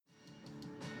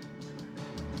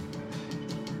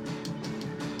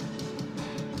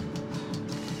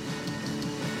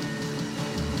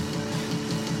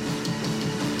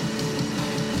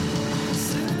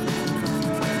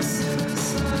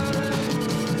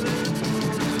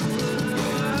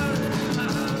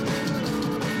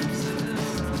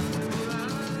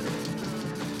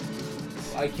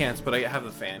I can't, but I have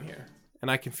the fan here.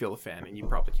 And I can feel the fan, and you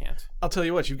probably can't. I'll tell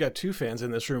you what, you've got two fans in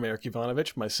this room, Eric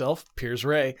Ivanovich, myself, Piers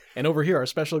Ray, and over here, our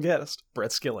special guest, Brett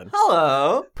Skillen.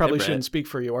 Hello. Probably Hey, shouldn't speak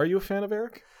for you. Are you a fan of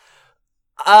Eric?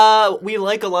 We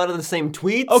like a lot of the same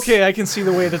tweets. Okay, I can see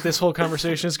the way that this whole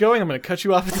conversation is going. I'm going to cut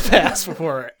you off at the pass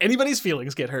before anybody's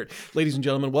feelings get hurt. Ladies and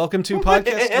gentlemen, welcome to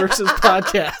Podcast versus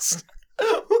Podcast.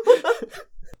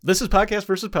 This is Podcast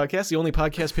versus Podcast, the only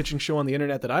podcast pitching show on the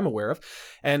internet that I'm aware of.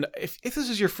 And if this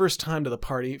is your first time to the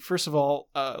party, first of all,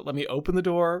 let me open the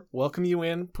door, welcome you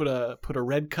in, put a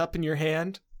red cup in your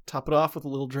hand, top it off with a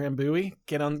little drambuie.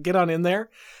 Get on in there.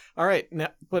 All right, now,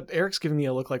 but Eric's giving me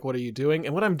a look like, what are you doing?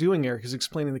 And what I'm doing, Eric, is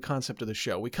explaining the concept of the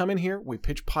show. We come in here, we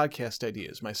pitch podcast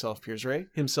ideas. Myself, Piers Ray,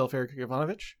 himself, Eric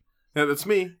Ivanovich, Yeah, that's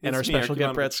me. and our It's me, special Eric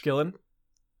guest, Ivanovich. Brett Skillen.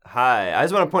 Hi. I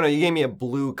just want to point out you gave me a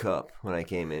blue cup when I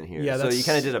came in here. Yeah, so that's- you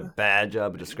kind of did a bad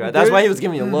job of describing. That's why he was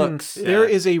giving you looks. There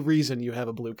is a reason you have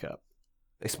a blue cup.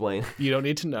 Explain. You don't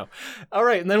need to know. All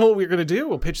right, and then what we're going to do,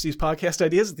 we'll pitch these podcast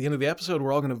ideas. At the end of the episode,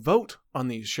 we're all going to vote on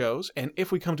these shows. And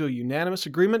if we come to a unanimous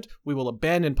agreement, we will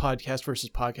abandon Podcast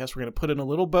versus Podcast. We're going to put in a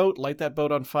little boat, light that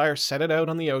boat on fire, set it out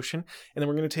on the ocean, and then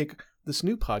we're going to take this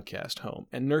new podcast home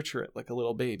and nurture it like a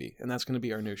little baby. And that's going to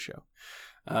be our new show.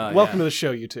 Welcome to the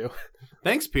show, you two.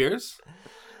 Thanks, Piers.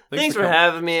 Thanks for coming.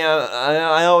 having me.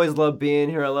 I always love being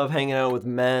here. I love hanging out with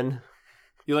men.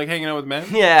 You like hanging out with men?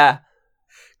 Yeah.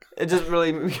 It just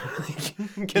really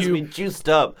gets You- me juiced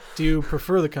up. Do you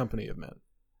prefer the company of men?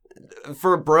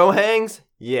 For bro hangs?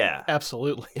 Yeah.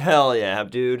 Absolutely. Hell yeah,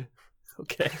 dude.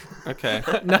 Okay. Okay.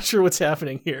 Not sure what's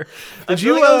happening here. I Did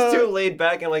feel you like I was too laid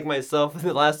back and like myself in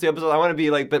the last two episodes. I want to be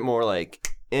like a bit more like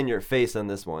in your face on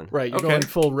this one. Right, you're Okay. going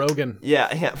full Rogan.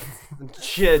 Yeah.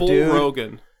 Shit, Full dude.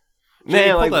 Rogan. Man,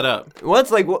 Jamie, pull like, that up.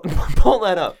 What's like, what, pull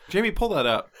that up. Jamie, pull that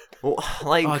up.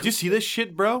 Like, Oh, do you see this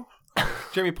shit, bro?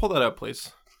 Jamie, pull that up,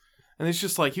 please. And it's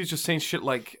just like, he was just saying shit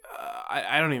like,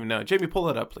 I don't even know. Jamie, pull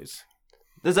that up, please.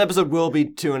 this episode will be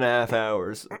 2.5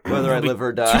 hours, whether I live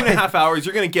or die. 2.5 hours.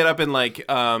 You're gonna get up and like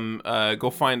go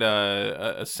find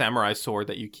a samurai sword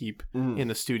that you keep in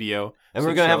the studio, And So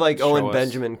we're gonna have like show Owen us.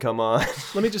 Benjamin come on.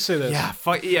 Let me just say this. Yeah,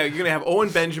 yeah. You're gonna have Owen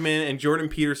Benjamin and Jordan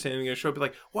Peterson. And you're gonna show up and be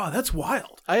like, wow, that's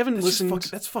wild. I haven't That's just listened.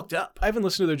 that's fucked up. I haven't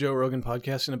listened to the Joe Rogan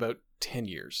podcast in about 10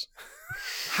 years.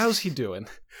 How's he doing?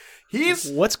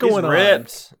 What's going He's on?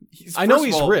 ripped. I know first of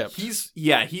he's all, ripped.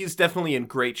 He's definitely in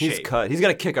great shape. He's cut. He's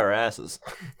gonna kick our asses.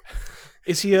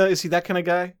 Is he that kind of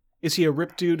guy? Is he a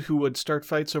ripped dude who would start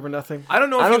fights over nothing? I don't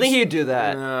know. If I don't he think was- he'd do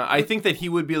that. I think that he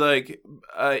would be like,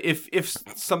 if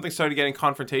something started getting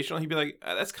confrontational, he'd be like,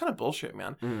 "That's kind of bullshit,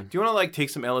 man. Do you want to like take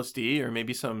some LSD or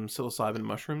maybe some psilocybin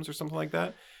mushrooms or something like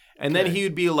that?" And then he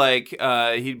would be like,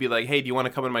 "Hey, do you want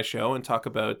to come on my show and talk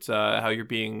about how you're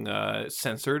being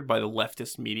censored by the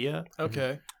leftist media?"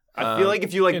 Okay. I feel like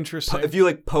if you like, Interesting. if you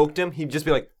like poked him, he'd just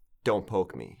be like, "Don't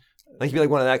poke me." Like he'd be like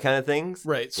one of that kind of things.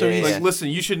 Right. So Yeah, he's yeah. Like, listen,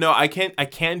 you should know. I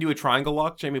can do a triangle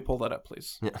lock. Jamie, pull that up,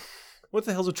 please. what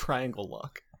the hell's a triangle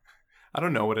lock? I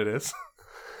don't know what it is.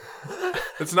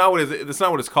 It's not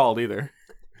what it's called either.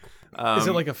 Is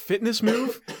it like a fitness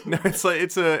move? No, it's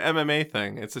a MMA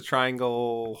thing. It's a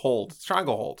triangle hold. It's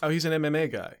triangle hold. Oh, he's an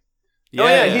MMA guy. Oh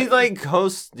yeah, he's like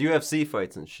hosts UFC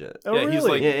fights and shit. Oh, yeah, really? he's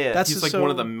like Yeah. he's like one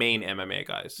of the main MMA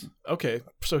guys. Okay,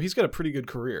 so he's got a pretty good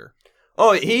career.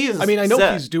 Oh, he's. I mean, I know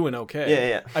set. he's doing okay.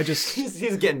 Yeah. I just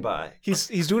He's getting by. he's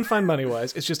doing fine money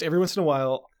wise. It's just every once in a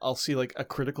while I'll see like a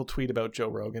critical tweet about Joe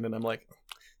Rogan, and I'm like,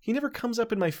 he never comes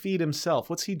up in my feed himself.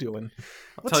 What's he doing?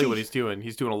 I'll tell you what he's doing.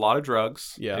 He's doing a lot of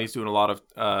drugs. Yeah. And he's doing a lot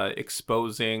of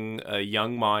exposing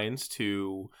young minds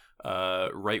to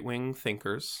right-wing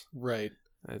thinkers. Right.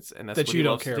 That's That what you he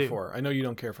don't loves to care do. for. I know you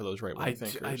don't care for those right wing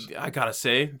thinkers. I gotta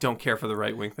say, don't care for the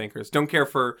right-wing thinkers. Don't care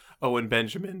for Owen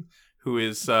Benjamin, who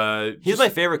is He's my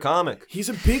favorite comic. He's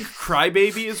a big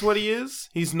crybaby is what he is.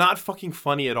 He's not fucking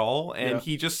funny at all. And Yeah.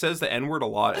 he just says the N-word a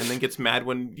lot and then gets mad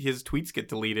when his tweets get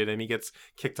deleted and he gets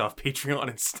kicked off Patreon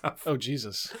and stuff. Oh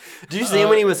Jesus! Did you see him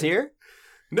when he was here?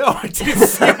 No, I didn't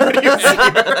see him when he was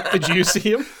here. Did you see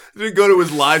him? Didn't go to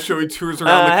his live show. He tours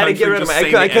around the I had country to get rid of just my.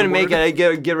 saying I the couldn't make it. N-word.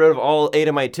 I get rid of all 8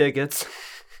 of my tickets.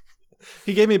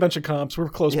 He gave me a bunch of comps. We're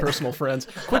close personal friends.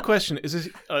 Quick question: is this?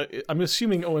 I'm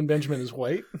assuming Owen Benjamin is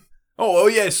white. Oh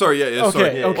yeah, sorry, yeah, Okay,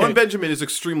 sorry. okay. Owen Benjamin is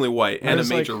extremely white and a was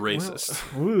major like,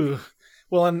 racist. Ooh.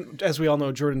 Well, and as we all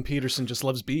know, Jordan Peterson just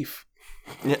loves beef.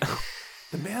 Yeah.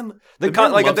 The man, The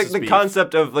man loves his the beef.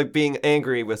 concept of like being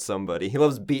angry with somebody. He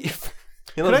loves beef.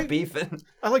 He loves I- beefing.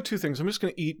 I like two things. I'm just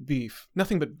going to eat beef,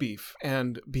 nothing but beef,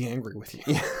 and be angry with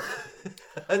you.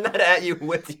 And not at you,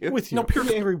 with you. With you. No, Pierce,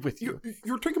 be angry with you.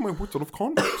 You're taking my words out of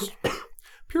context.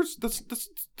 Pierce,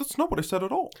 that's not what I said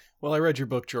at all. Well, I read your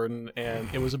book, Jordan, and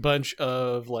it was a bunch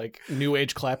of like new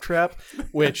age claptrap,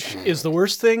 which is the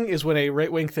worst thing. Is when a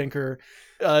right wing thinker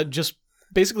just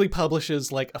basically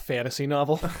publishes like a fantasy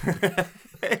novel.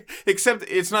 Except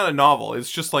it's not a novel.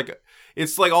 It's just like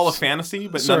it's like all a fantasy,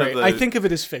 but Sorry, none of the. I think of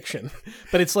it as fiction,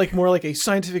 but it's like more like a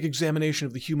scientific examination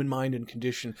of the human mind and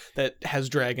condition that has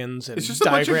dragons and It's just a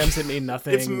bunch of- diagrams that mean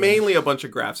nothing. It's mainly a bunch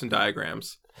of graphs and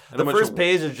diagrams. And The a bunch first of-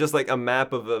 page is just like a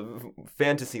map of a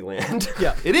fantasy land.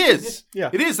 Yeah, It is. Yeah.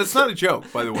 It is. That's not a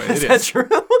joke, by the way. It Is is. that true?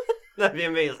 That'd be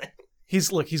amazing. he's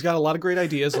got a lot of great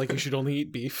ideas. Like you should only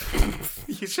eat beef.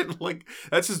 You should like.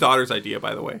 That's his daughter's idea,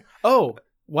 by the way. Oh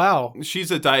wow.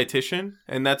 She's a dietitian,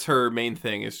 and that's her main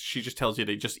thing. Is she just tells you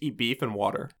to just eat beef and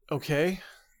water. Okay.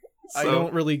 I So-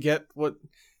 don't really get what.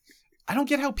 I don't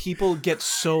get how people get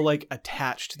so like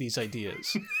attached to these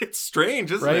ideas, It's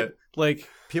strange, isn't right? it? Like,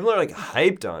 People are like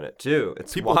hyped on it too.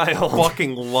 It's People wild.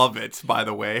 fucking love it. By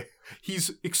the way,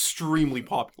 he's extremely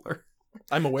popular.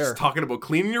 I'm aware. He's talking about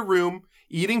cleaning your room,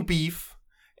 eating beef,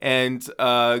 and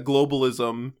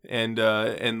globalism and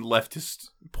leftist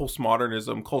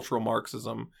postmodernism, cultural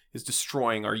Marxism is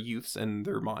destroying our youths and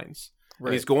their minds. And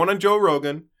Right. he's going on Joe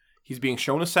Rogan. He's being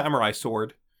shown a samurai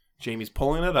sword. Jamie's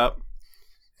pulling it up,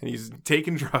 and he's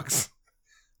taking drugs.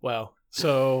 Wow.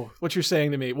 So what you're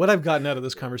saying to me, what I've gotten out of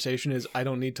this conversation is I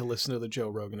don't need to listen to the Joe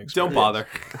Rogan experience. Don't bother.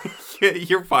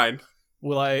 You're fine.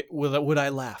 Would I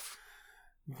laugh?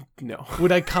 No.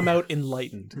 Would I come out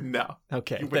enlightened? No.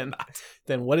 Okay. You would Then not.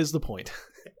 then what is the point?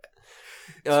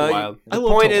 wild. I The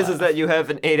love point to is laugh. that you have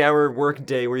an 8-hour work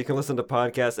day where you can listen to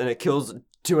podcasts, and it kills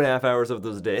 2.5 hours of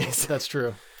those days. That's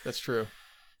true. That's true.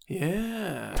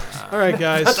 Yeah. All right, Not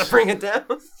guys. to bring it down.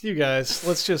 You guys,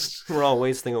 let's just We're all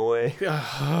wasting away.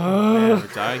 Man, we're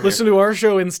dying listen to our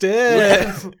show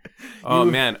instead. Oh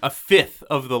man, a fifth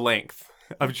of the length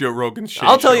of Joe Rogan's shit.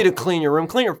 I'll tell you to clean your room.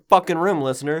 Clean your fucking room,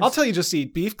 listeners. I'll tell you, just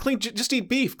eat beef. Just eat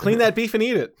beef. Clean that beef and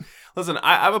eat it. Listen,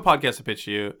 I have a podcast to pitch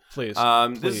you. Please.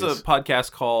 This is a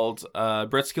podcast called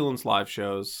Brett Skillen's Live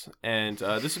Shows, and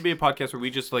this would be a podcast where we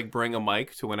just like bring a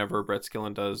mic to whenever Brett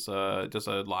Skillen does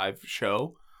a live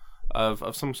show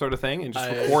of some sort of thing, and just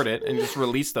record it and just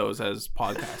release those as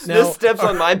podcasts. Now- This steps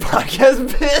on my podcast,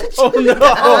 bitch. Oh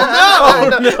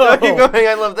no! No, keep going.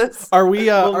 I love this. Are we?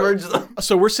 We'll merge them.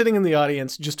 So we're sitting in the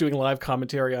audience, just doing live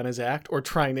commentary on his act, or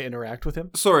trying to interact with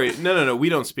him. Sorry, no, we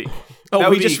don't speak. Oh, that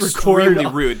we would be just record- extremely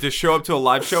rude to show up to a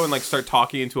live show and like start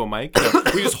talking into a mic. No,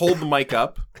 we just hold the mic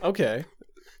up. Okay.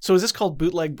 So is this called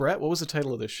Bootleg Brett? What was the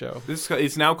title of this show?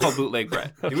 It's now called Bootleg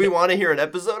Brett. Do we want to hear an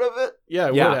episode of it? Yeah,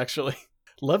 I Yeah. would actually.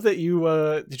 Love that you.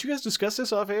 Did you guys discuss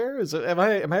this off air? Am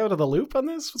I out of the loop on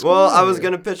this? What's Well, going on I was here?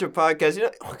 gonna pitch a podcast,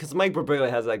 because Mike Birbiglia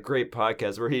has that great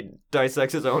podcast where he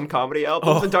dissects his own comedy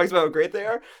albums and talks about how great they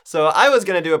are. So I was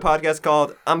gonna do a podcast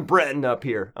called "I'm Bretting Up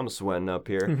Here." I'm sweating up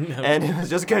here, and it was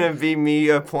just gonna be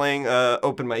me playing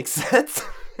open mic sets.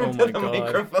 Oh into my the God.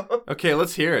 microphone. Okay,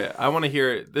 let's hear it. I want to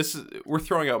hear it. We're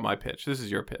throwing out my pitch. This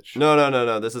is your pitch.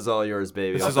 No. This is all yours,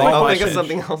 baby. This I'll is think, all I'll my think of pitch.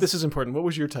 something else. This is important. What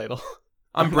was your title?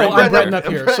 I'm Oh, Brett. I'm Bretting Bretting up-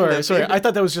 Up Here. Bretting Sorry, Up sorry. Here. I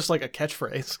thought that was just like a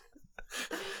catchphrase.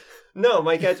 No,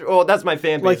 my catch. Well, that's my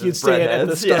fan base. Like you'd is say it at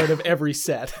the Breadheads. start Yeah. of every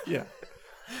set. Yeah.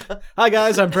 Hi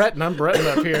guys, I'm Brett and I'm Bretting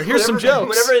Up Here. Here's some jokes.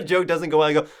 Whenever a joke doesn't go well,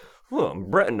 I go, "Oh, I'm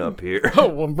Bretting up here."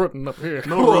 Oh, I'm Bretting Up Here.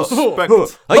 No respect.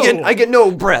 I get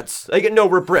no Bretts. I get no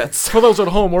regrets. For those at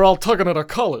home, we're all tugging at our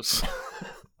collars.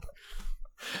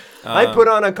 I put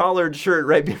on a collared shirt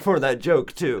right before that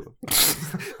joke too.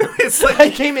 It's like I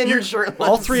came in your shirtless.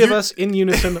 All three of us in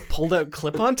unison pulled out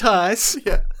clip-on ties.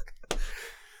 yeah.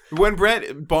 When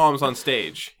Brett bombs on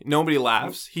stage, nobody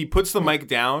laughs. He puts the mic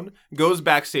down, goes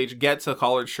backstage, gets a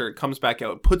collared shirt, comes back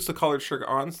out, puts the collared shirt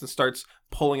on, and starts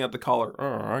pulling out the collar.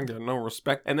 Oh, I got no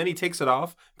respect. And then he takes it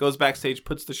off, goes backstage,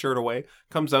 puts the shirt away,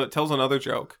 comes out, tells another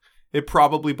joke. It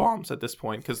probably bombs at this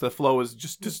point because the flow is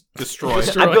just destroyed.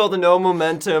 Destroyed. I build no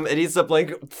momentum. It eats up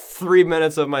like 3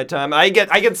 minutes of my time. I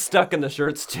get stuck in the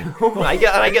shirts too. I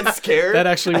get scared. That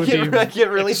actually would be I get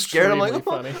really scared. I'm like,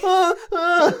 extremely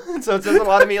funny. so it's just a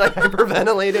lot of me like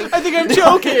hyperventilating. I think I'm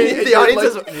joking. The audience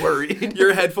is worried.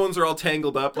 Your headphones are all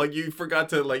tangled up. Like you forgot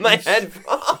to like My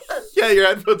headphones. Yeah, your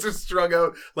headphones are strung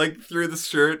out like through the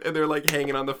shirt and they're like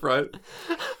hanging on the front.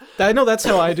 I know that's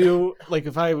how I do. Like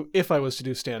if I was to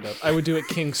do stand up, I would do it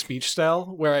King's Speech style,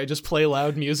 where I just play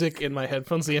loud music in my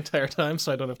headphones the entire time,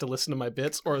 so I don't have to listen to my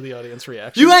bits or the audience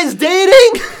reaction. You guys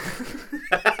dating?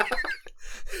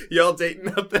 Y'all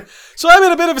dating up there? So I'm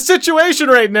in a bit of a situation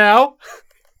right now.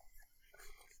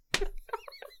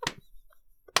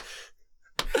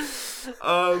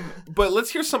 But let's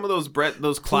hear some of those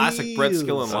classic Brett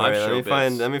Skillen live show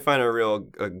bits. Let me find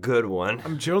a good one.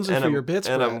 I'm jonesing for your bits,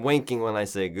 and Brett. I'm winking when I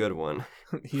say good one.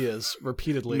 He is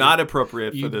repeatedly Not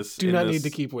appropriate you for this. do not need to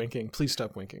keep winking. Please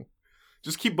stop winking.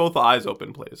 Just keep both eyes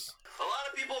open, please. A lot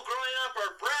of people growing up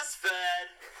are breastfed.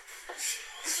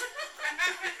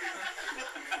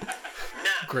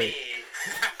 Not Great. me.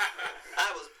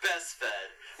 I was best fed.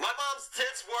 My mom's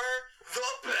tits were the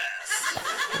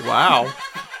best. Wow.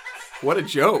 What a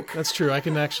joke. That's true. I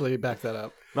can actually back that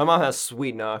up. My mom has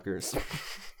sweet knockers.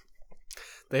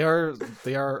 They are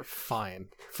fine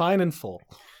and full.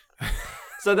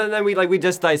 So then we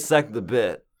just dissect the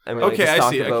bit. I mean, Okay, just I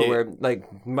talk see, about okay. where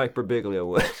like Mike Birbiglia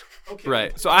would.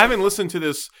 Right. So I haven't listened to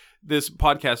this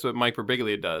podcast that Mike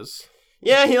Birbiglia does.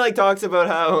 Yeah, he like talks about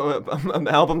how an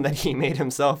album that he made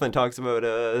himself and talks about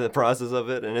the process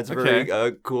of it, and it's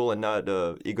very cool and not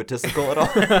egotistical at all.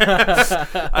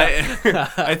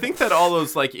 I think that all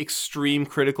those like extreme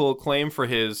critical acclaim for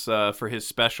his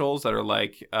specials that are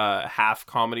like half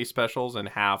comedy specials and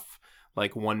half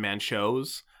like one man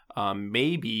shows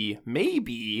maybe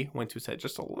went to his head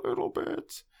just a little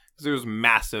bit because it was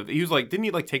massive. He was like, didn't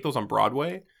he like take those on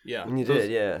Broadway? Yeah. And you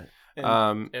did, yeah.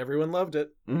 And everyone loved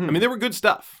it. Mm-hmm. I mean, they were good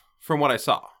stuff from what I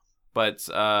saw. But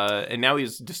and now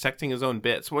he's dissecting his own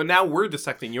bits. Well, now we're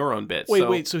dissecting your own bits.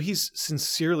 Wait. So he's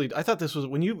sincerely. I thought this was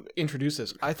when you introduced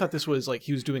this. I thought this was like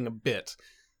he was doing a bit.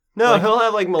 No, Like, he'll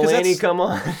have like Mulaney come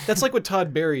on. That's like what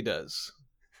Todd Barry does.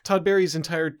 Todd Barry's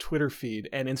entire Twitter feed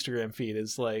and Instagram feed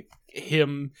is like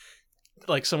him,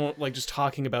 like someone like just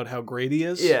talking about how great he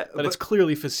is. Yeah, but it's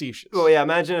clearly facetious. Well, yeah.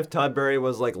 Imagine if Todd Barry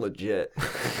was like legit.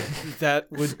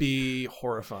 That would be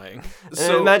horrifying.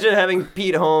 And imagine having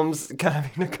Pete Holmes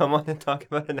having to come on and talk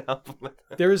about an album.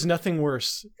 There is nothing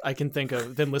worse I can think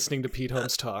of than listening to Pete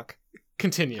Holmes talk.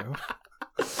 Continue.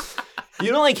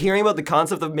 You don't like hearing about the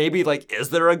concept of maybe like, is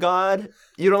there a god?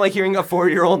 You don't like hearing a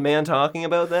 4-year-old man talking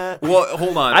about that? Well,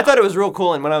 hold on. I thought it was real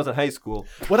cool when I was in high school.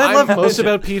 What I love most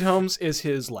about Pete Holmes is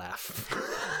his laugh,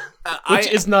 which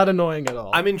is not annoying at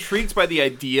all. I'm intrigued by the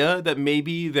idea that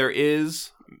maybe there is,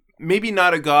 maybe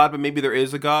not a god, but maybe there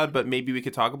is a god, but maybe we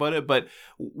could talk about it. But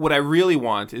what I really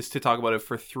want is to talk about it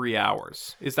for 3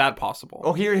 hours. Is that possible?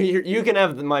 Oh, here, you can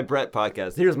have my Brett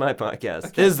podcast. Here's my podcast.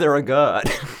 Okay. Is there a god?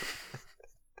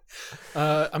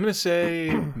 I'm gonna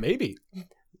say maybe.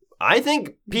 I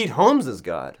think Pete Holmes is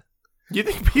God. You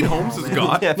think Pete Holmes is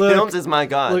God? Yeah, Pete Holmes is my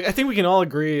God. Look, I think we can all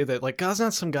agree that like God's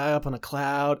not some guy up on a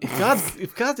cloud.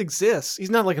 If God exists, he's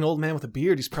not like an old man with a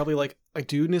beard. He's probably like a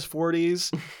dude in his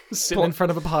 40s sitting in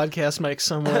front of a podcast mic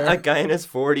somewhere. A guy in his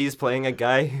 40s playing a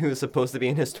guy who's supposed to be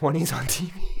in his 20s on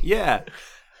TV. Yeah.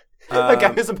 A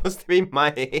guy who's supposed to be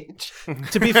my age.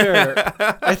 To be fair,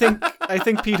 I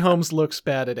think Pete Holmes looks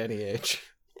bad at any age.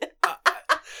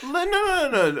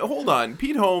 No. Hold on.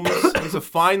 Pete Holmes is a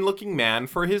fine-looking man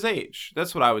for his age.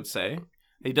 That's what I would say.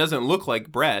 He doesn't look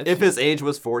like Brett. If his age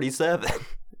was 47.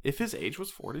 If his age was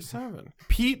 47.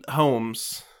 Pete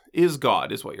Holmes is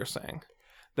God, is what you're saying.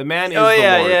 The man is the Lord.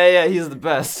 Yeah. He's the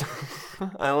best.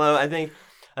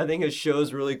 I think his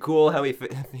show's really cool. How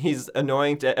he's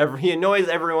annoying to he annoys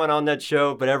everyone on that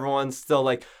show, but everyone's still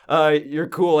like, "You're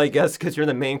cool, I guess, because you're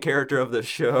the main character of the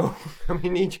show. We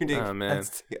need you to." Oh man,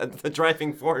 that's the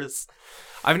driving force.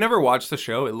 I've never watched the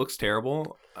show. It looks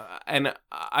terrible, and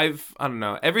I don't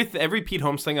know every Pete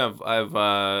Holmes thing I've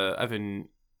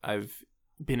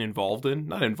been involved in.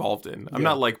 Not involved in. I'm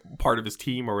not like part of his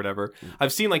team or whatever.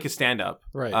 I've seen like his stand up,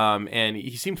 right? And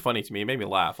he seemed funny to me. It made me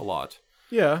laugh a lot.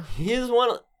 Yeah, he is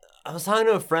one. I was talking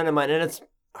to a friend of mine, and it's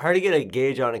hard to get a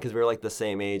gauge on it because we were like the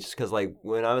same age. Because like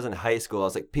when I was in high school, I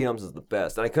was like, Pete Holmes is the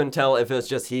best, and I couldn't tell if it was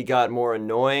just he got more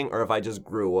annoying or if I just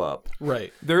grew up.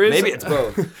 Right. There is maybe it's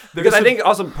both. Because I think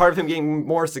also part of him getting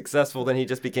more successful, then he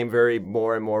just became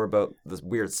more and more about this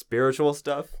weird spiritual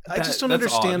stuff. I just don't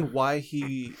understand why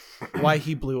he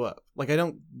blew up. Like I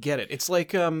don't get it. It's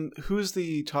like who's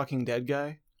the Talking Dead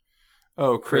guy?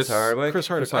 Oh, Chris Hardwick. Chris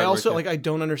Hardwick. I also I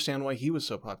don't understand why he was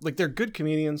so popular. Like they're good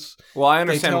comedians. Well, I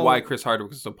understand why Chris Hardwick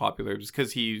was so popular, just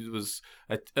because he was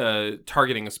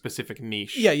targeting a specific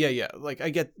niche. Yeah. Like I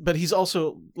get, but he's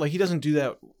also like he doesn't do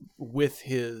that with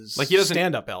his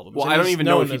stand-up albums. Well, I don't even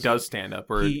know if he does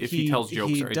stand-up or if he tells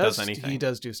jokes or he does anything. He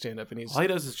does do stand-up, and all he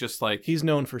does is just like he's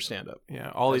known for stand-up.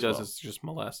 Yeah, all he does is just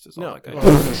molest. Is all that guy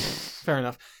fair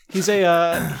enough. He's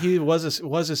he was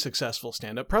a successful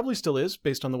stand-up, probably still is,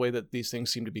 based on the way that these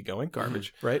things seem to be going.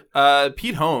 Garbage, right?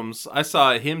 Pete Holmes, I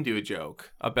saw him do a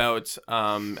joke about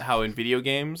how in video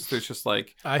games there's just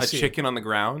like chicken on the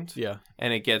ground,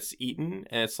 and it gets eaten,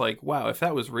 and it's like, wow, if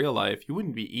that was real life, you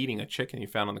wouldn't be eating a chicken you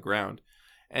found on the ground.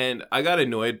 And I got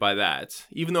annoyed by that.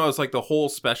 Even though I was like, the whole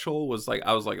special was like,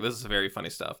 I was like, this is very funny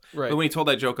stuff. Right. But when he told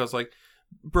that joke, I was like,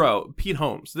 bro, Pete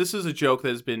Holmes, this is a joke that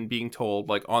has been being told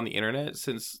like on the internet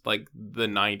since like the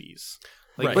 90s.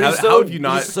 Like, Right. But how have you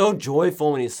not? he's so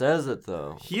joyful when he says it,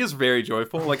 though. He is very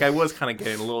joyful. Like, I was kind of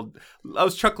getting I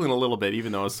was chuckling a little bit,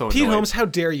 even though I was so Pete annoyed. Holmes, how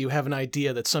dare you have an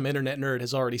idea that some internet nerd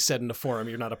has already said in a forum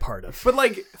you're not a part of? But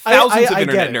like thousands of I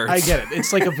internet get it. nerds. I get it.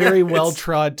 It's like a very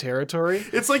well-trod territory.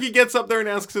 It's like he gets up there and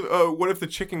asks, what if the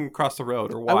chicken crossed the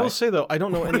road, or why? I will say, though, I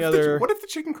don't know What any if other... what if the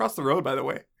chicken crossed the road, by the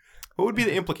way? What would be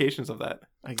the implications of that?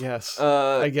 I guess.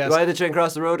 I guess. Why did the chicken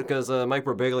cross the road? Because Mike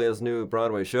Birbiglia's new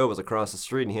Broadway show was across the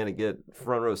street, and he had to get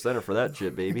front row center for that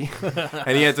shit, baby.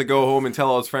 And he had to go home and tell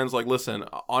all his friends, like, listen,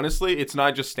 honestly, it's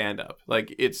not just stand-up.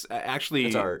 Like, it's actually...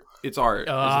 It's art. It's art,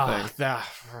 is the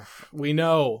thing. We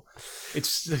know.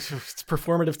 It's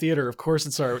performative theater. Of course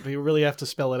it's art. We really have to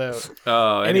spell it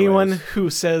out. Anyone Anyways. who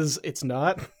says it's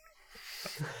not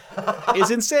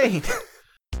is insane.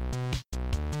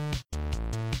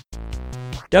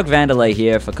 Doug Vanderlei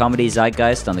here for Comedy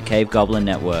Zeitgeist on the Cave Goblin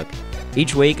Network.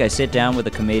 Each week I sit down with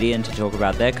a comedian to talk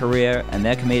about their career and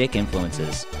their comedic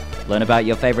influences. Learn about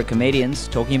your favorite comedians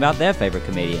talking about their favorite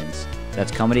comedians.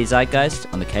 That's Comedy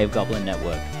Zeitgeist on the Cave Goblin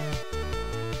Network.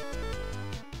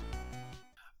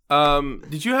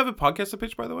 Did you have a podcast to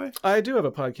pitch, by the way? I do have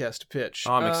a podcast to pitch.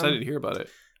 Oh, I'm excited to hear about it.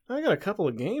 I got a couple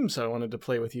of games I wanted to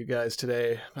play with you guys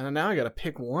today. And now I got to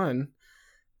pick one.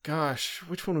 Gosh,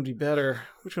 which one would be better?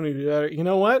 You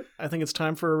know what? I think it's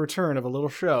time for a return of a little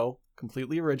show.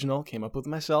 Completely original. Came up with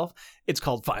myself. It's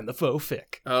called Find the Faux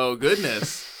Fic. Oh,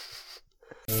 goodness.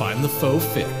 Find the Faux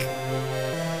Fic.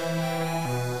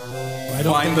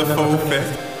 Find the faux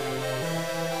fic.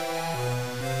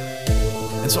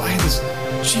 And so I had this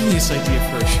genius idea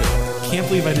for a show. Can't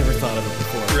believe I never thought of it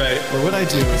before. Right. Where what I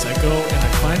do is I go and I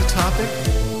find a topic,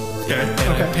 and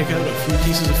I pick out a few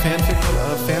pieces of fan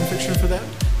fiction for that,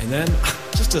 and then,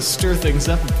 just to stir things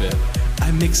up a bit,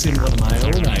 I mix in one of my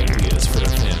own ideas for the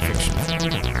fan fiction.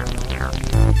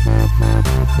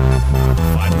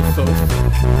 Find the faux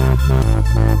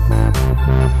fic.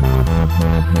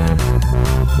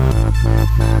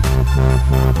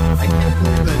 I can't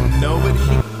believe that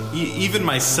nobody, even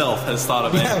myself, has thought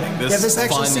of anything This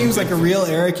actually seems like a real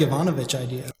Eric Ivanovich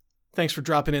idea. Thanks for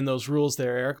dropping in those rules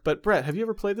there, Eric. But Brett, have you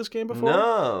ever played this game before?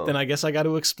 No. Then I guess I got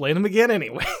to explain them again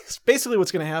anyways. Basically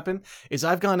what's going to happen is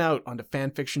I've gone out onto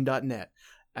fanfiction.net.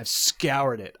 I've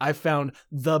scoured it. I've found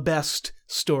the best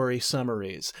story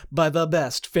summaries by the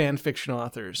best fan fiction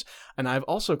authors. And I've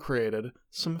also created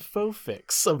some faux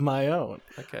fics of my own.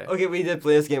 Okay, we did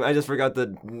play this game. I just forgot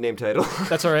the name title.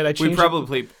 That's all right. I changed We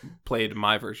probably played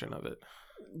my version of it.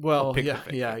 Well, pick the yeah,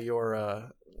 fic. yeah,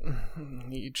 your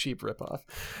you cheap ripoff.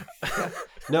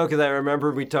 No, because I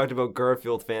remember we talked about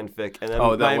Garfield fanfic, and then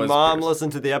Oh, that my was mom Pierce.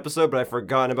 listened to the episode, but I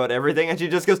forgotten about everything, and she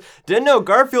just goes, "Didn't know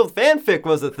Garfield fanfic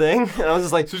was a thing." And I was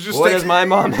just like, So just "What like- is my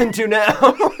mom into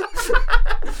now?"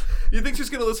 You think she's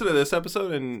going to listen to this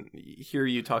episode and hear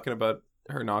you talking about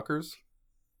her knockers?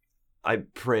 I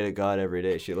pray to God every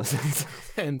day she listens.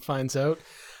 And finds out.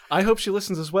 I hope she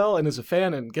listens as well and is a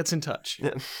fan and gets in touch.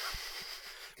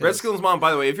 Red Skill's mom,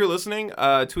 by the way, if you're listening,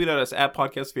 tweet at us at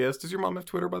PodcastVS. Does your mom have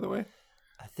Twitter, by the way?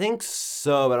 I think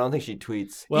so, but I don't think she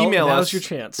tweets. Well, Email now's us. your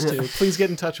chance to please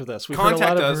get in touch with us. We've Contact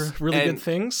heard a lot us of really and- good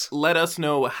things. Let us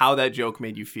know how that joke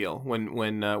made you feel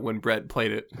when Brett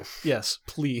played it. Yes,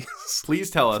 please.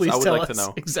 Please tell us. Please I would tell like us to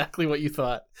know. exactly what you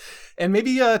thought. And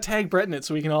maybe tag Brett in it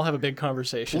so we can all have a big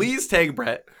conversation. Please tag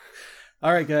Brett.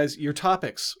 All right, guys, your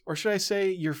topics, or should I say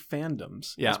your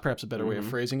fandoms, Yeah. that's perhaps a better way of Mhm.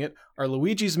 phrasing it, are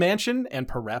Luigi's Mansion and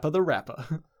Parappa the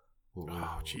Rappa.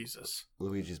 Oh, Jesus.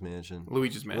 Luigi's Mansion.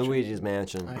 Luigi's Mansion. Luigi's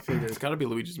Mansion. I figured. It's got to be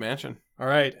Luigi's Mansion. All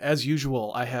right, as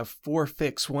usual, I have 4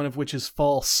 fics, one of which is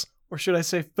false. Or should I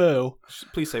say faux?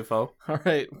 Please say faux. All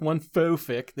right, one faux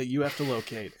fic that you have to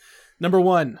locate. Number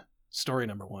 1, story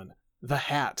number 1, The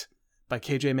Hat by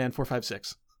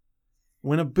KJman456.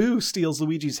 When a Boo steals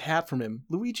Luigi's hat from him,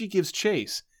 Luigi gives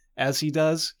chase. As he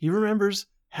does, he remembers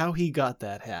how he got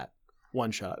that hat.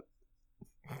 One shot.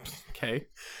 Okay.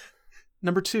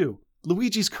 Number 2,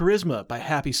 Luigi's Charisma by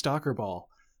Happy Stalker Ball.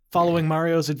 Following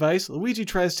Mario's advice, Luigi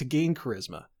tries to gain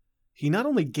charisma. He not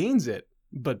only gains it,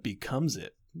 but becomes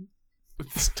it.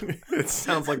 It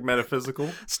sounds like metaphysical.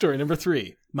 Story number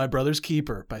 3, My Brother's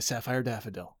Keeper by Sapphire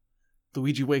Daffodil.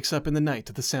 Luigi wakes up in the night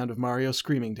to the sound of Mario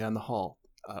screaming down the hall.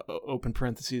 Open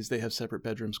parentheses, they have separate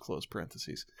bedrooms, close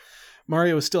parentheses.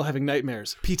 Mario is still having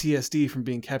nightmares, PTSD from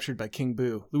being captured by King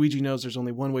Boo. Luigi knows there's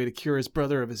only one way to cure his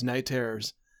brother of his night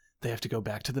terrors. They have to go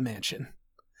back to the mansion.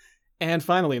 And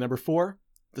finally, number 4,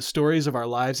 The Stories of Our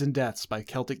Lives and Deaths by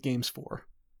Celtic Games 4.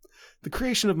 The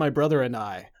creation of my brother and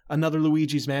I, another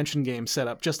Luigi's Mansion game set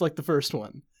up just like the first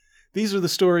one. These are the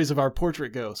stories of our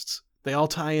portrait ghosts. They all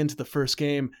tie into the first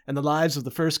game, and the lives of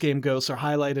the first game ghosts are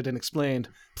highlighted and explained.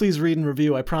 Please read and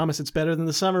review. I promise it's better than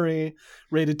the summary.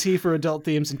 Rated T for adult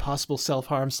themes and possible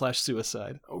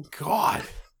self-harm/suicide. Oh, God.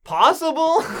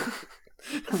 Possible?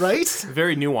 Right?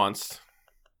 Very nuanced.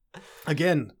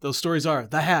 Again, those stories are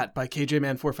The Hat by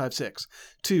KJman456,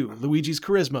 2. Luigi's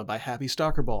Charisma by Happy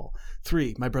Stalkerball,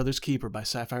 3. My Brother's Keeper by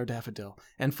Sapphire Daffodil,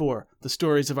 and 4. The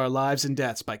Stories of Our Lives and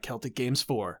Deaths by Celtic Games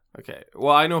 4. Okay.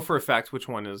 Well, I know for a fact which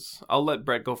one is. I'll let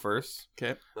Brett go first.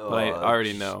 Okay. But I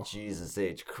already know. Jesus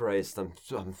H. Christ. I'm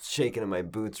shaking in my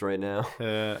boots right now.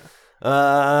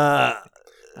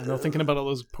 I know, thinking about all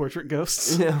those portrait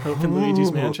ghosts up in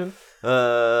Luigi's Mansion.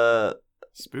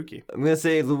 Spooky. I'm going to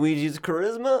say Luigi's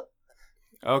Charisma.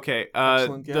 Okay.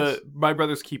 Excellent guess. My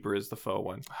Brother's Keeper is the faux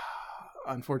one.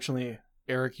 Unfortunately,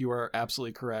 Eric, you are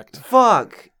absolutely correct.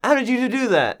 Fuck. How did you do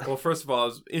that? Well, first of all, I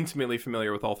was intimately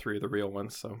familiar with all three of the real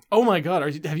ones, so. Oh my god,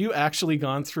 have you actually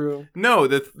gone through? No,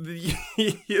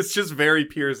 it's just very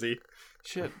Piersy.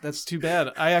 Shit, that's too bad.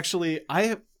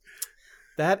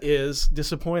 That is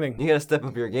disappointing. You got to step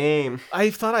up your game. I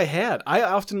thought I had.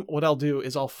 What I'll do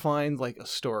is I'll find like a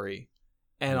story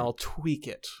and I'll tweak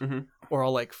it. Mm-hmm. Or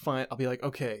I'll be like,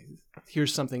 okay,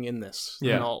 here's something in this.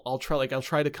 Yeah. And I'll try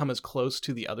to come as close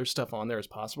to the other stuff on there as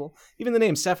possible. Even the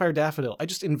name Sapphire Daffodil, I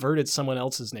just inverted someone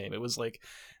else's name. It was like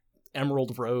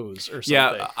Emerald Rose or something.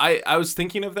 Yeah, I was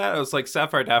thinking of that. I was like,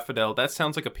 Sapphire Daffodil, that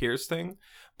sounds like a Pierce thing,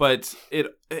 but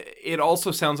it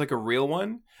also sounds like a real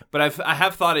one. But I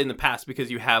have thought it in the past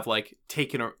because you have like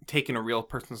taken a real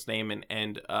person's name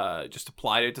and just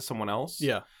applied it to someone else.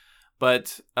 Yeah.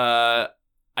 But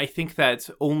I think that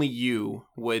only you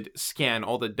would scan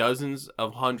all the dozens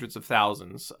of hundreds of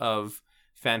thousands of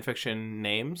fanfiction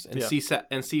names and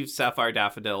see Sapphire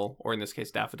Daffodil, or in this case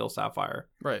Daffodil Sapphire,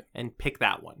 Right. and pick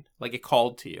that one. Like it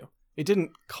called to you. It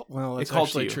didn't. Well, that's It called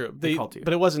actually to you. true. It called to you.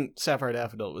 But it wasn't Sapphire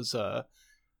Daffodil. It was oh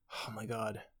my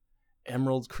god,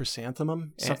 Emerald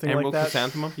Chrysanthemum, something Emerald like that.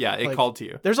 Chrysanthemum? Yeah, it Like, called to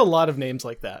you. There's a lot of names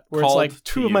like that where Called it's like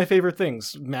two to of you. my favorite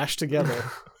things mashed together.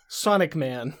 Sonic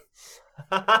Man.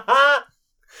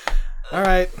 All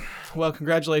right. Well,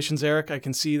 congratulations, Eric. I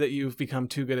can see that you've become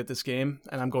too good at this game,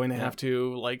 and I'm going to have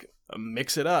to like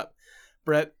mix it up.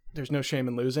 Brett, there's no shame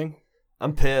in losing.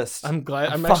 I'm pissed. I'm glad.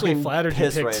 I'm actually fucking flattered you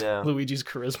pissed picked right now. Luigi's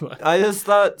Charisma. I just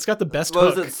thought... It's got the best What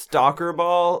hook. was it, Stalker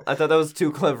Ball? I thought that was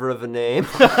too clever of a name.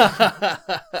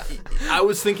 I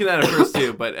was thinking that at first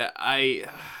too, but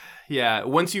yeah,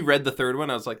 once you read the third one,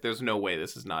 I was like, there's no way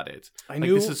this is not it. I Like,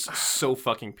 knew this is so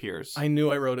fucking Pierce. I knew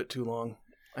I wrote it too long.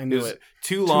 I knew It was it.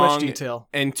 too Too long much detail.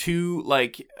 and too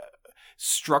like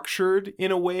structured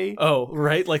in a way. Oh,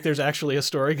 right. Like there's actually a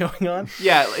story going on.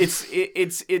 Yeah,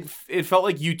 it felt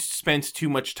like you spent too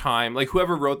much time. Like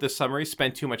whoever wrote this summary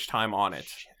spent too much time on it.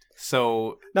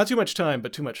 So Not too much time,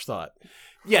 but too much thought.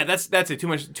 yeah, that's it. Too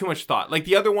much thought. Like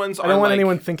the other ones are I don't want like,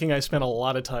 anyone thinking I spent a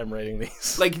lot of time writing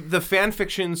these. like the fan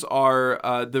fictions are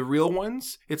the real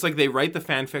ones. It's like they write the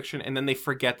fan fiction and then they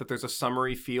forget that there's a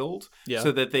summary field, Yeah.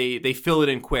 so that they fill it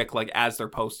in quick, like as they're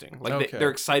posting. Like Okay. they're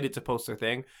excited to post their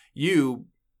thing. You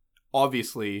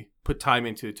obviously put time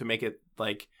into it to make it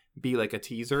like be like a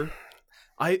teaser.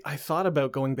 I thought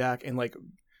about going back and like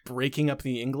breaking up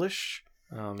the English.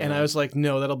 Oh, And I was like,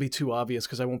 no, that'll be too obvious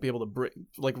because I won't be able to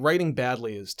like writing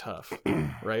badly is tough,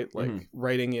 right? Like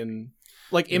writing in,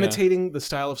 like imitating the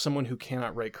style of someone who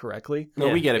cannot write correctly. no,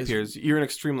 we get it, is- Piers. You're an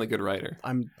extremely good writer,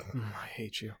 I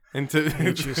hate you. and to I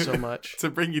hate you so much. to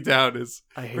bring you down is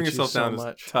I hate bring you yourself so down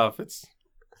much. is tough. It's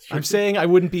I'm saying I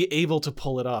wouldn't be able to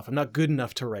pull it off. I'm not good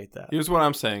enough to write that. here's what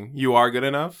I'm saying: you are good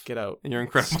enough, Get out. and you're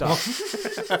incredible.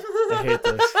 Stop. I hate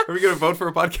this. Are we gonna vote for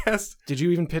a podcast? Did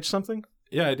you even pitch something?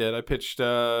 Yeah, I did. I pitched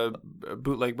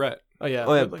Bootleg Brett. Oh yeah.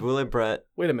 Oh yeah, Like, Bullet Brett.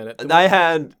 wait a minute. I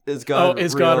had Is God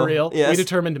Is Real? God real? Yes. We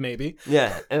determined maybe.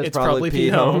 Yeah, and It's probably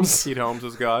Pete Holmes. Pete Holmes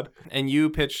is God. And you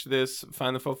pitched this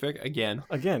Find the Faux Fic again.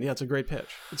 Again, yeah, it's a great pitch.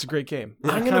 It's a great game. I'm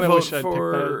I gonna kind of vote wish I'd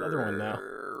for picked the other one now.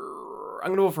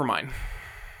 I'm gonna vote for mine.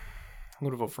 I'm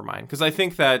gonna vote for mine because I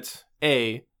think that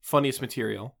funniest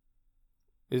material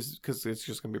is because it's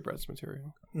just gonna be Brett's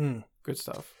material. Mm. Good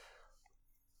stuff.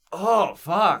 Oh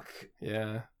fuck!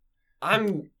 Yeah.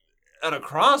 I'm at a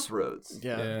crossroads.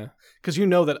 Yeah. Yeah. Because you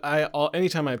know that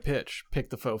anytime I pick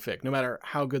the faux fic, no matter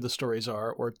how good the stories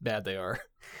are or bad they are,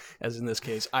 as in this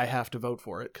case, I have to vote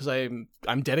for it because I'm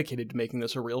dedicated to making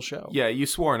this a real show. Yeah. You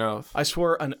swore an oath. I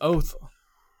swore an oath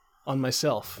on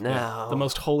myself. Now, The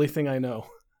most holy thing I know.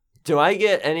 do I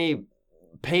get any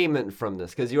payment from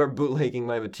this because you are bootlegging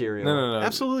my material. No.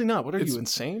 Absolutely not. What are you,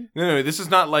 insane? No. This is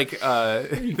not like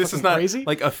this is not crazy?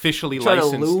 like officially Trying to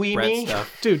licensed Louis Brett me?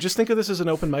 stuff. Dude, just think of this as an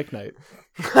open mic night.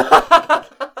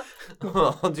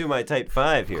 I'll do my type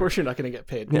 5 here. Of course you're not going to get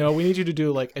paid. No, we need you to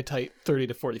do like a tight 30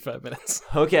 to 45 minutes.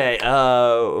 Okay.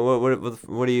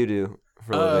 What do you do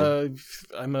for a living?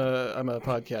 I'm a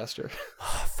podcaster.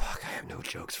 Oh, fuck! I have no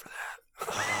jokes for that.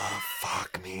 Oh,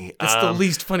 fuck me. It's the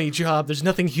least funny job. There's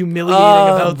nothing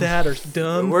humiliating about that or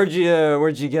dumb. Where'd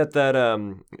you get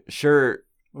that shirt?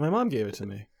 My mom gave it to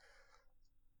me.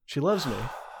 She loves me.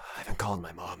 I haven't called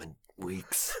my mom in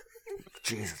weeks.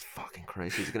 Jesus fucking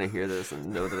Christ! She's gonna hear this and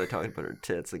know that I talked about her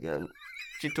tits again.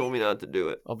 She told me not to do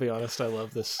it. I'll be honest, I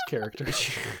love this character.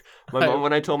 My mom,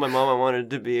 when I told my mom I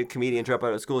wanted to be a comedian, drop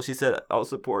out of school, she said, "I'll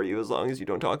support you as long as you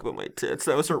don't talk about my tits."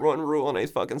 That was her one rule, and I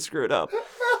fucking screwed up.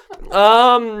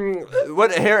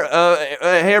 What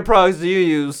hair products do you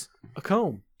use? A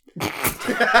comb.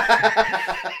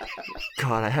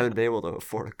 God, I haven't been able to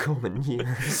afford a comb in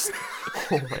years.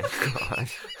 Oh my God,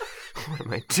 what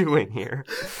am I doing here?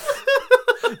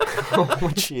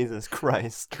 Oh, Jesus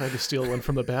Christ. Tried to steal one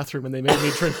from the bathroom and they made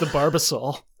me drink the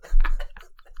Barbasol.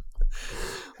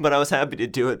 But I was happy to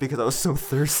do it because I was so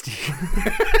thirsty.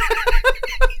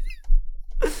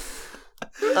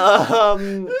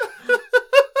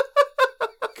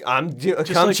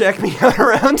 Come check me out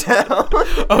around town.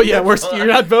 Oh yeah, you're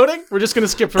not voting? We're just gonna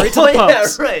skip right to the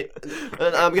pumps. Yeah, right.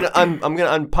 And I'm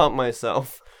gonna unpump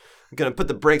myself. I'm gonna put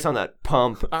the brakes on that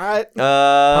pump. All right.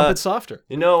 Pump it softer.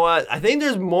 You know what? I think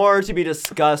there's more to be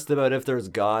discussed about if there's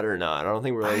God or not. I don't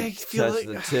think we're really touched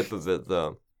the tip of it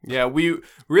though. Yeah, we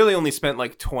really only spent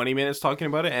like 20 minutes talking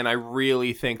about it, and I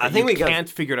really think that you can't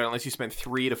figure it out unless you spend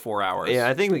 3 to 4 hours. Yeah,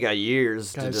 I think we got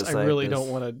years to Guys, decide I really this. don't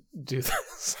want to do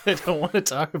this. I don't want to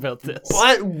talk about this.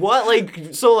 What?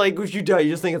 Like, so, like, if you die, you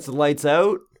just think it's lights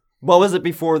out? What was it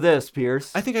before this,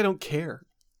 Pierce? I think I don't care.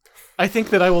 I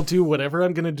think that I will do whatever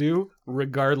I'm going to do,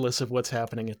 regardless of what's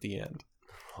happening at the end.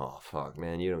 Oh, fuck,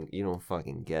 man. You don't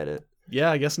fucking get it. Yeah,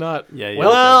 I guess not. Yeah.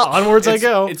 Well, onwards I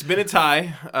go. It's been a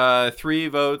tie. 3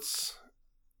 votes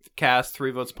cast,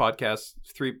 3 votes podcast,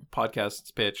 3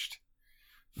 podcasts pitched.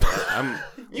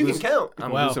 You can count.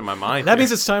 I'm losing my mind. That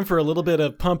means it's time for a little bit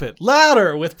of Pump It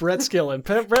Louder with Brett Skillen.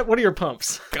 Brett, what are your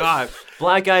pumps? God.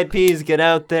 Black Eyed Peas, get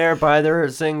out there, buy their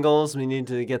singles. We need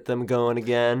to get them going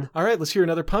again. All right, let's hear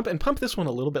another pump, and pump this one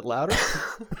a little bit louder.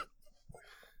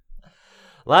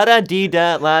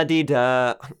 La-da-dee-da,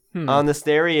 la-dee-da. On the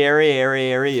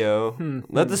stereo.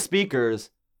 Let the speakers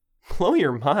blow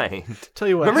your mind. Tell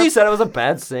you what. Remember you said I was a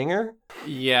bad singer?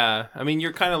 Yeah. I mean,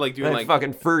 you're kind of like doing I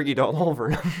fucking Fergie'd all over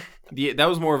him. That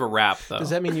was more of a rap, though.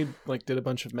 Does that mean you did a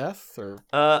bunch of meth or?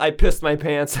 I pissed my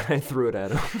pants and I threw it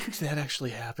at him. That actually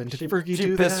happened. Did Fergie She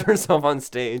do pissed that? herself on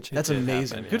stage. That's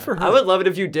amazing. happen, Good for her. I would love it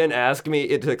if you didn't ask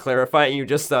me to clarify and you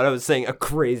just thought I was saying a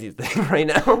crazy thing right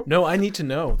now. No, I need to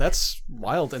know. That's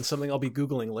wild and something I'll be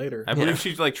Googling later. I believe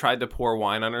she tried to pour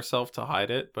wine on herself to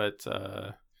hide it, but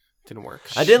didn't work.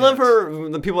 I did love her.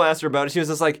 The people asked her about it. She was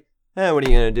just like, what are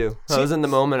you going to do? I was in the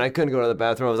moment. I couldn't go to the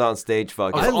bathroom. I was on stage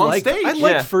fucking. I like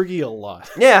Yeah. Fergie a lot.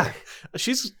 Yeah.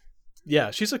 She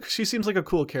seems like a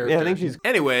cool character. Yeah, I think she's...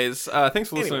 Anyways, thanks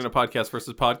for listening to Podcast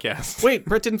versus Podcast. Wait,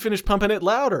 Brett didn't finish pumping it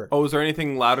louder. Oh, is there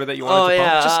anything louder that you wanted to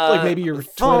pump? Just like maybe your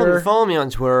Twitter. Follow me on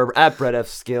Twitter at Brett F.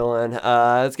 Skillen.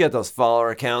 Let's get those follower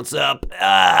accounts up.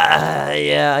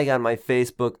 Yeah, I got my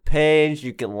Facebook page.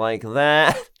 You can like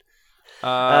that.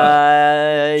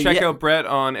 Check out Brett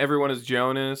on Everyone Is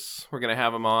Jonas. We're gonna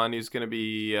have him on. He's gonna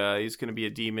be a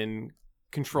demon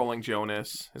controlling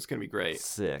Jonas. It's gonna be great.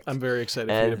 Sick. I'm very excited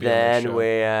for you to And be on that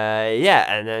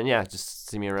then show. just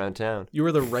see me around town. You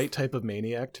were the right type of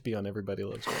maniac to be on Everybody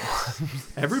Loves Jonas.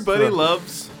 Everybody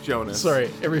loves Jonas. Sorry,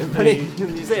 everybody.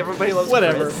 You say everybody loves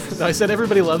Whatever. Chris. No, I said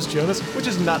Everybody Loves Jonas, which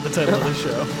is not the title of the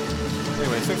show.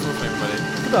 Anyways, thanks for listening,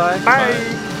 everybody. Goodbye.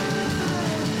 Bye.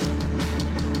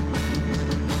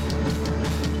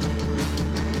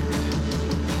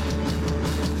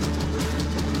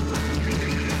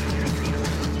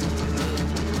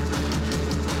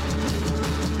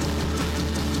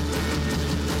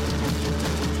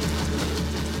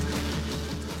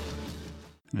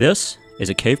 This is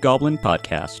a Cave Goblin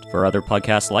podcast. For other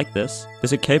podcasts like this,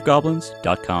 visit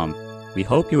cavegoblins.com. We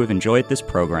hope you have enjoyed this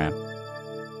program.